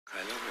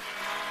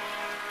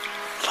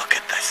Look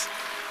at this.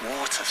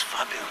 Water's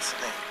fabulous,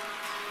 isn't it?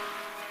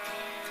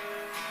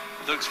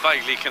 It looks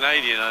vaguely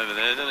Canadian over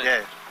there, doesn't it?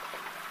 Yeah.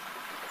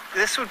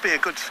 This would be a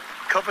good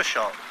cover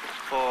shot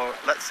for,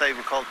 let's say,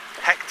 we're called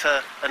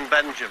Hector and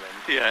Benjamin.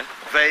 Yeah.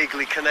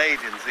 Vaguely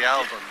Canadians, the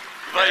album.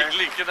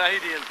 Vaguely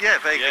Canadian. Yeah,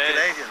 vaguely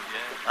Canadian.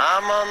 Yeah.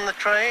 I'm on the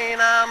train,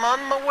 I'm on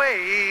my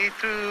way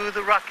through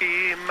the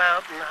Rocky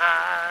Mountain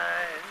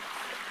High.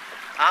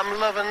 I'm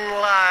loving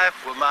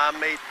life with my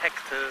mate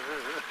Hector.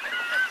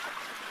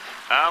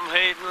 I'm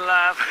hating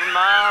life with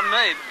my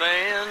mate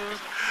Ben.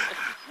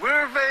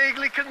 We're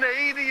vaguely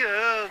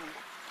Canadian.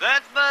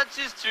 That much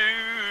is true.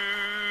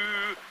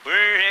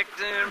 We're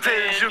Hector and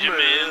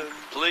Benjamin.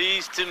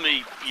 Pleased to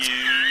meet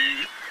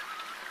you.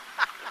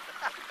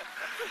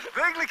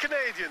 Vaguely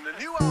Canadian, the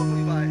new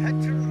album by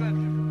Hector and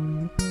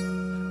Benjamin.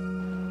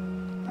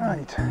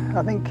 Right,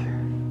 I think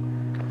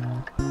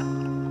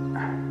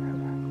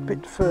a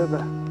bit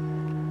further,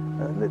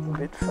 a little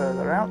bit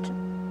further out.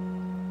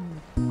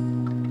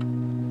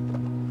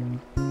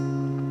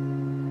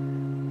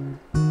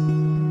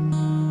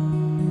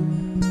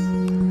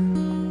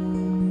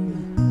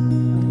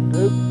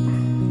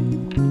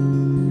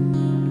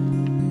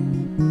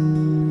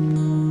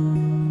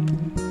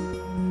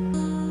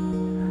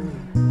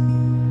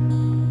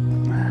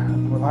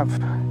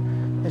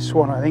 This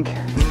one, I think, a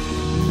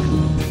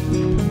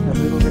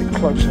little bit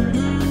closer in.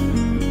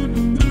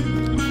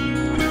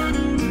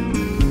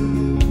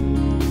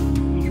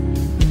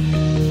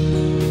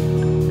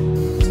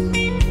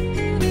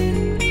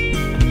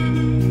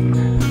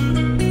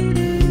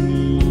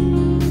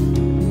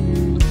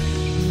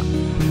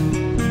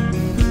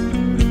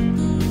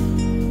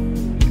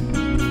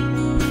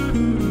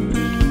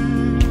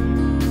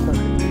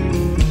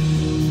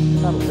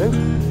 That'll do.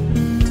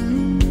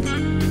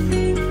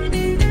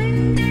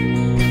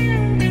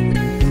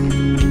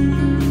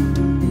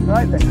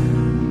 Right then,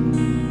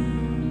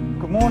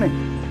 good morning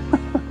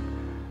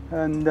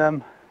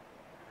and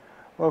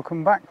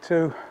welcome back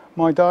to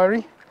my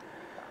diary.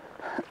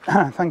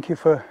 thank you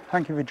for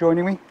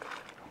joining me.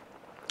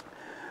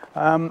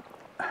 Back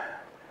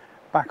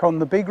on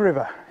the big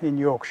river in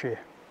Yorkshire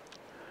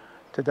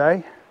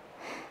today.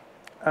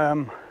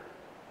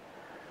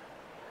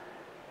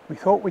 We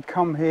thought we'd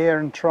come here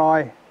and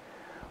try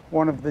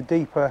one of the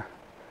deeper,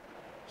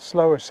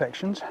 slower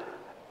sections,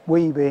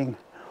 we being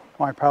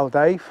my pal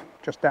Dave,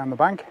 just down the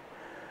bank,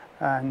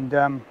 and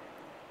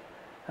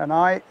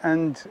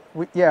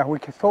we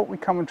thought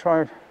we'd come and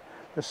try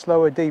the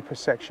slower, deeper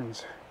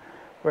sections.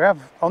 We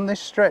have on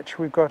this stretch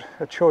we've got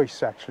a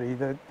choice actually.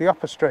 The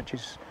upper stretch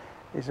is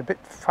a bit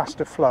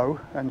faster flow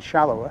and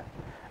shallower,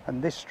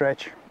 and this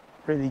stretch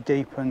really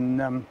deep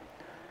and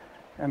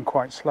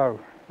quite slow.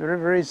 The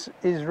river is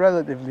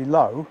relatively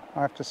low,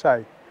 I have to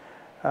say,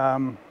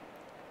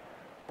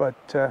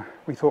 but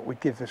we thought we'd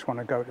give this one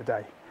a go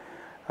today.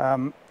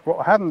 What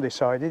I hadn't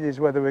decided is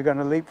whether we're going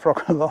to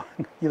leapfrog along.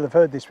 You'll have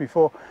heard this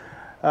before.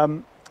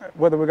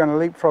 Whether we're going to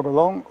leapfrog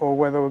along or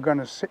whether we're going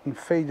to sit and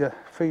feed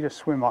a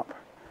swim up.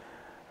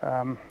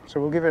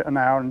 So we'll give it an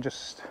hour and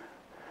just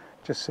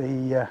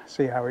see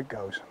how it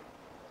goes.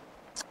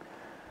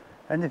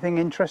 Anything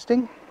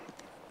interesting?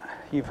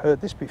 You've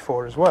heard this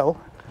before as well.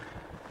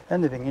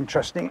 Anything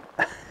interesting,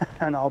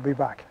 and I'll be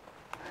back.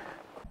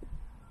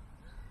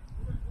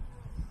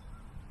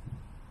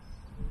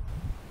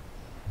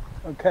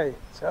 Okay,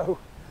 so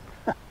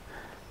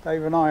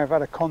Dave and I have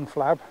had a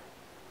conflab,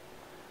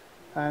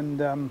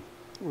 and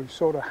we've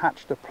sort of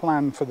hatched a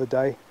plan for the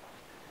day,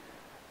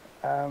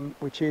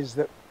 which is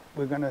that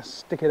we're going to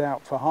stick it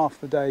out for half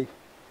the day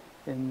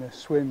in the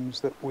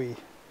swims that we're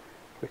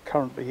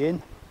currently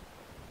in,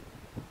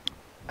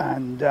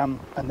 and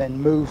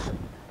then move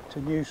to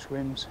new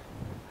swims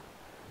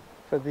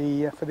for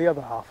the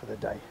other half of the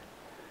day.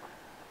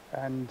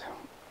 And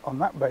on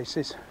that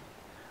basis,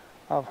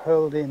 I've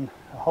hurled in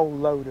a whole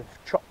load of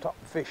chopped up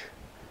fish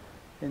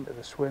into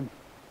the swim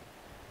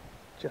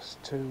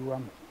just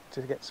to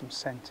get some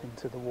scent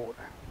into the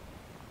water.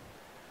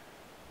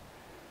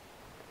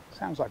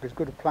 Sounds like as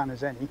good a plan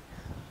as any.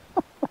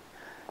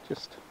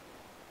 Just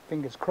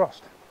fingers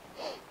crossed.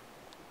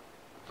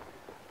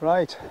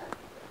 Right,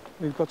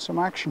 we've got some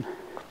action.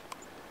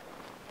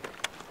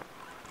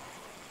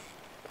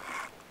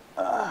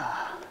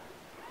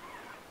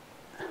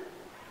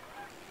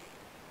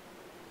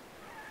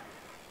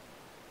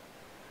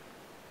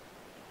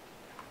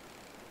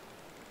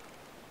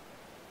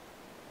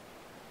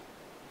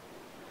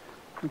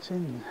 It's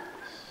in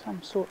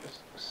some sort of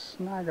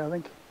snag, I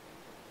think.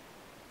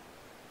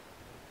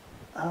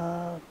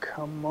 Oh,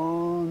 come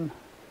on.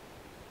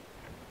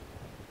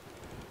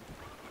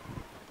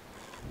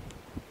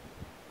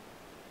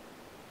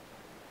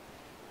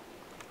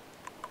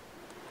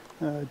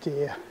 Oh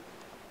dear.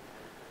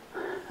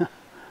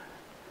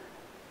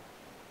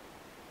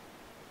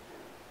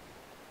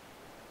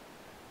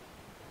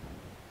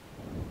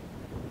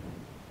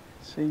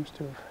 Seems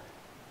to have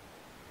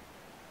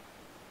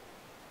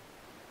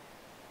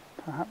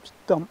perhaps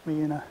dumped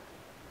me in a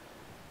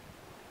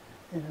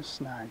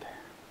snag.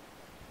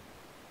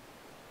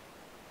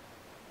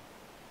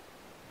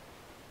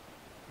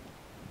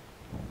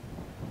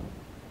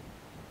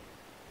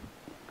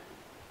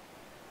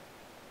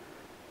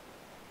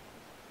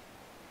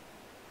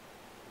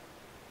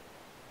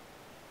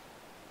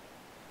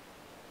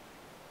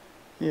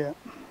 Yeah,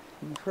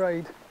 I'm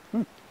afraid.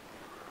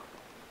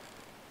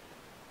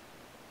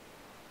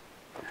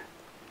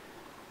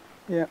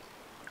 Yeah.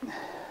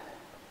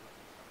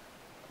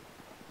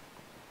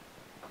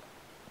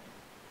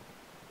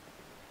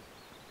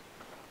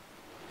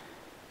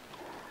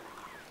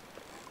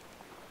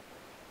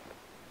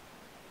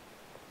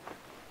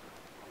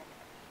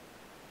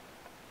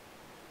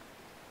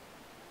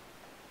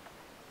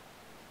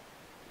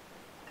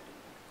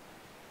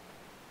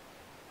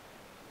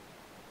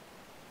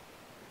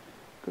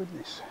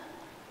 Goodness.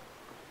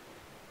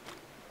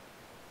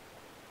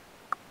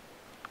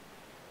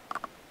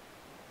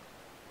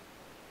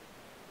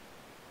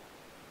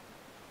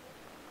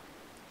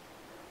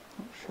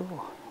 Not sure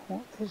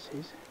what this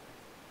is.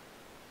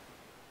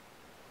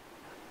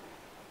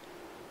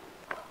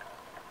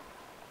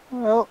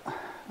 Well,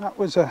 that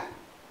was a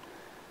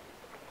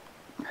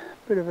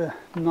bit of a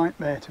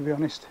nightmare, to be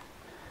honest.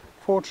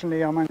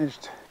 Fortunately, I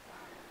managed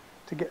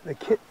to get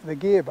the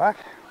gear back,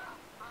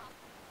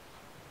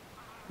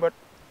 but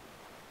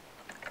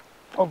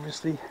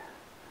obviously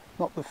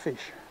not the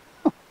fish,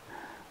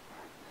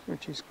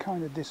 which is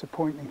kind of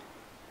disappointing.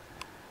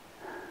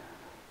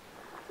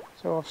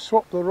 So I've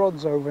swapped the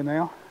rods over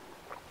now,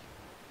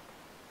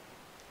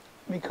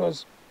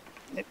 because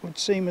it would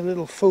seem a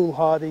little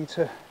foolhardy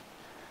to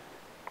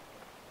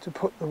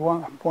put the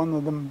one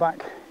of them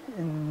back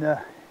in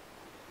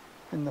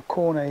the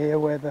corner here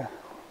where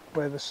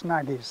the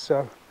snag is.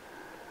 So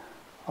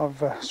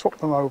I've swapped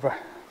them over,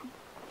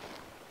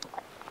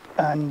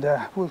 and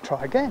we'll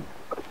try again.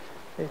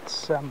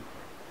 It's as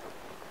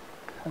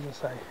I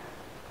say,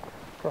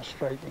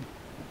 frustrating.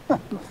 I'm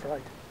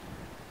afraid.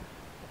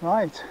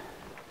 Right,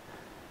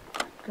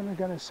 gonna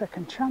get a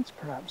second chance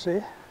perhaps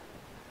here.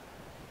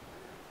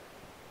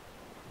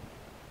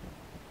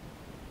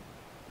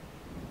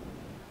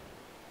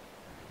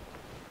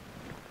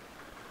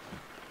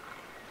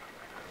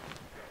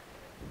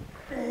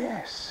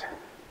 Yes.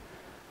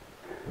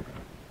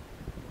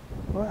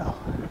 Well,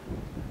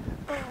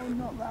 oh,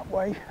 not that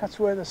way. That's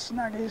where the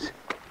snag is.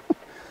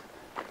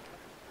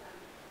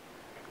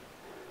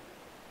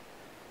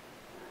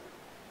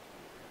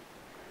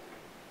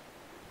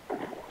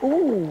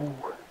 Ooh.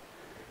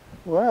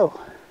 Well,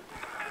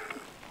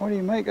 what do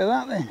you make of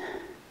that then?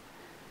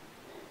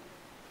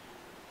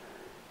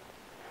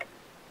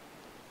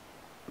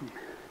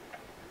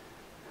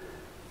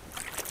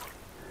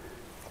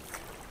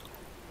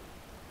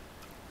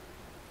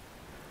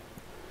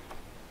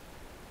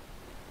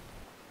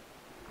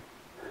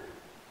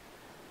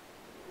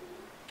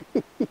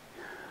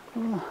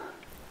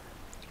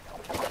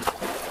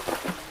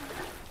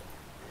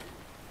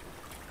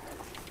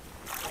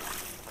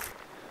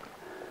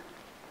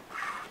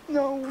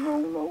 No, no, no, no,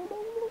 no, no.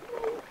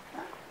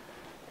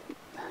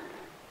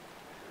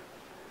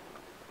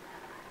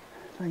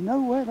 They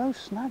know where those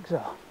snags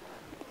are.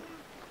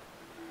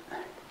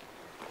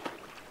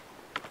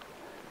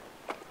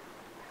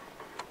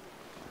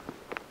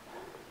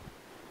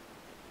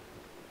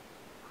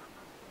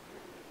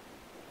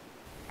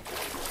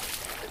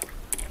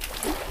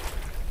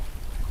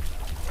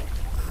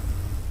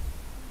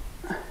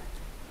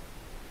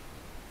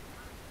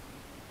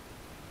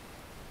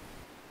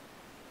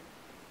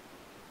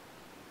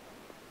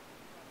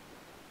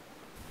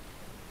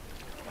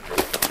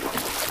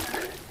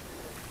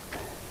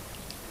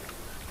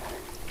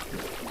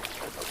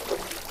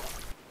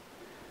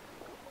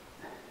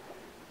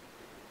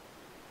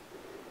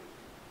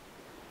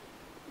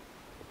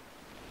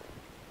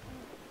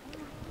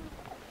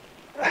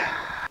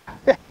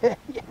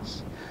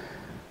 Yes.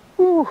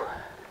 Whew.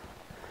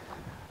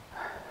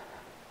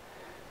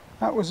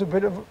 That was a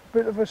bit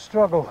of a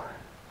struggle.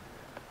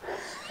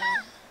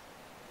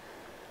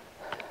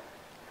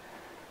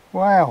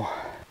 Wow.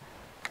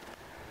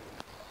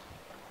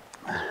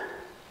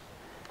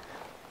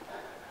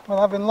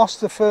 Well, having lost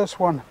the first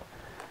one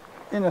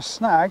in a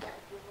snag,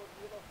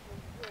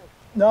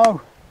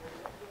 no,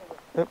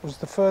 it was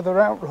the further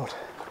out rod.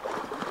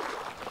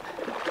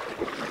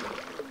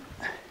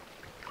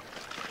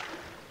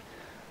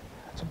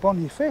 That's a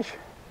bonny fish.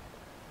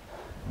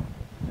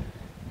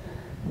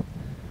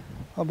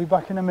 I'll be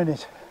back in a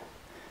minute.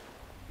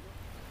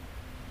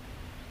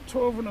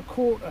 12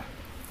 1/4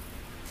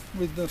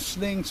 with the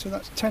sling, so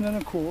that's 10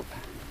 1/4.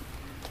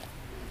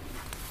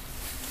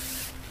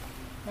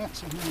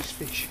 That's a nice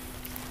fish.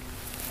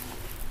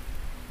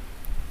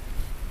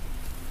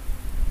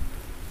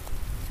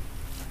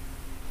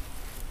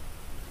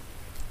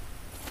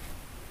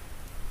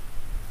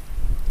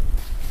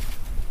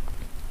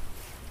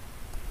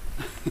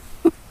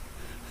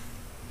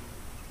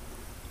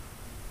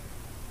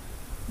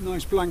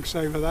 Nice blank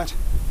saver that.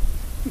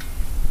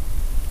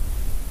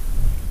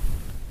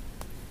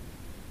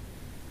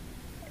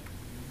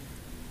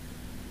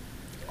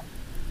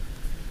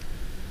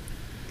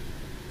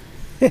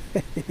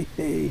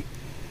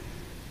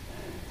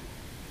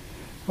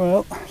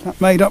 Well, that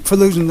made up for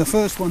losing the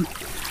first one.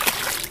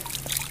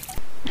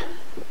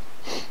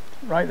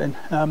 Right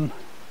then,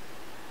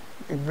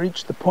 we've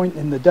reached the point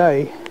in the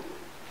day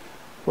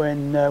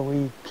when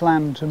we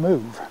plan to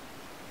move.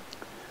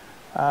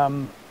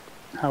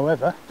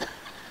 However,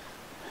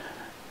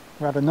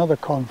 we had another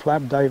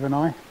conflab, Dave and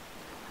I,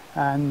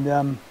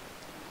 and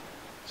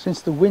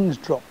since the wind's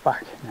dropped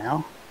back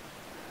now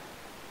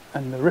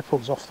and the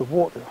ripples off the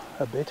water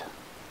a bit,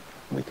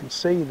 we can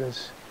see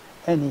there's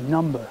any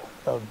number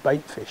of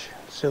baitfish,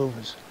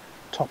 silvers,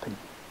 topping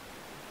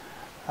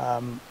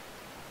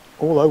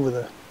all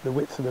over the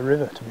width of the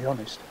river, to be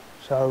honest.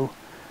 So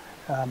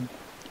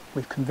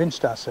we've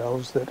convinced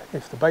ourselves that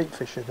if the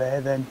baitfish are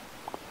there, then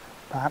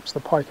perhaps the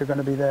pike are going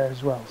to be there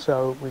as well.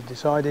 So we've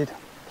decided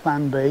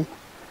plan B,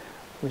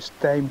 we're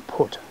staying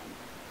put.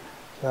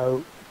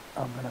 So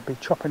I'm going to be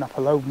chopping up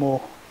a load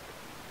more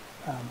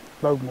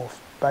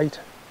bait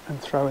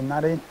and throwing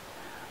that in,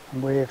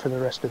 and we're here for the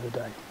rest of the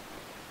day.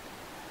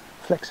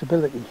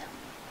 Flexibility.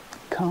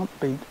 Can't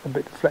beat a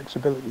bit of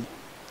flexibility.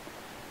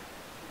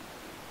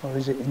 Or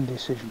is it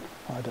indecision?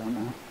 I don't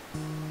know.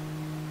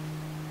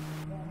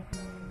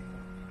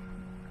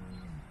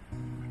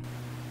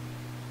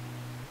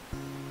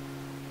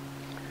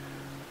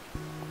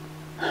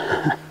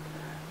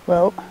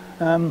 Well,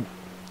 I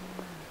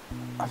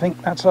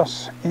think that's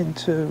us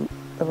into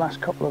the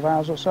last couple of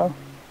hours or so.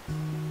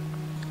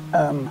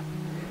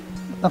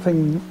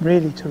 Nothing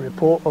really to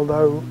report,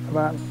 although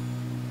about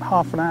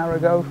half an hour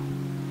ago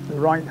the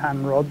right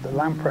hand rod, the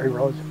lamprey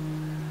rod,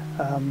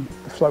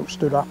 the float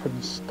stood up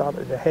and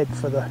started to head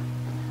for the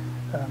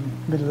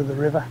middle of the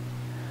river,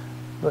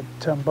 but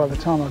by the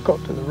time I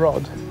got to the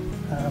rod,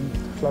 the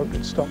float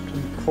had stopped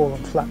and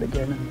fallen flat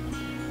again, and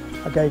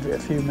I gave it a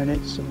few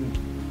minutes and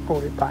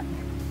brought it back.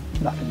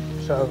 Nothing.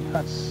 So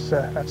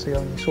that's the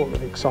only sort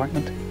of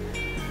excitement.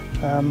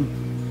 And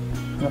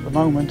at the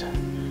moment,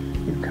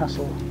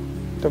 Newcastle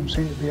don't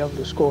seem to be able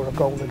to score a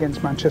goal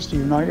against Manchester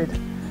United.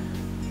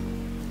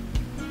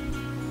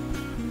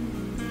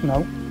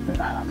 No,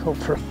 I thought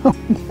for a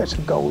moment there's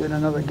a goal in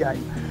another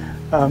game.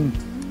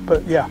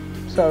 But yeah,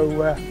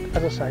 so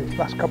as I say,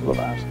 last couple of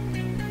hours.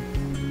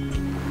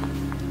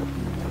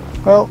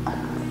 Well,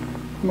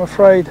 I'm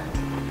afraid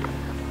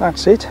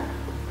that's it.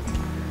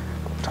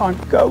 Time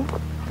to go.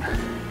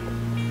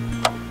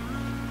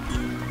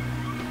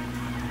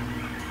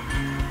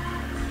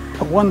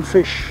 A one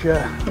fish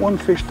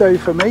day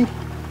for me,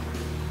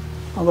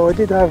 although I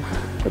did have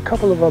a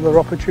couple of other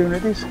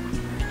opportunities,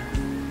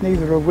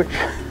 neither of which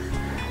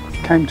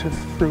came to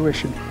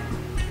fruition.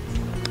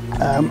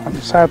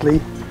 And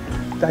sadly,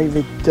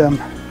 David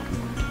blanked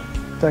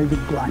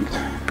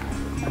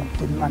and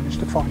didn't manage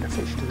to find a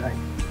fish today.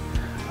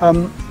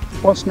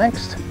 What's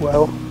next?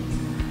 Well,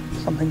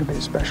 something a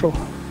bit special,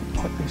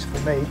 at least for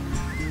me.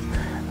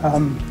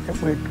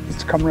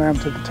 It's come around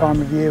to the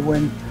time of year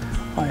when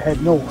I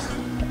head north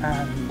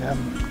and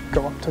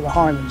go up to the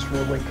Highlands for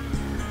a week.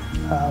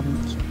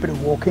 It's a bit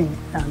of walking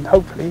and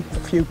hopefully a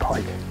few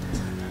pike.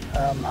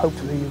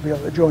 Hopefully you'll be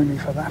able to join me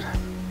for that.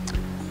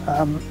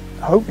 I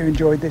hope you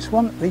enjoyed this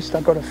one. At least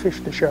I got a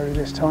fish to show you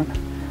this time,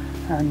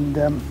 and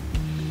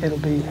it'll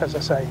be, as I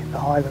say, the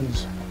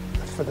Highlands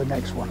for the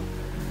next one.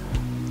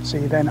 See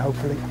you then,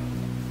 hopefully.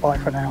 Bye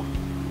for now.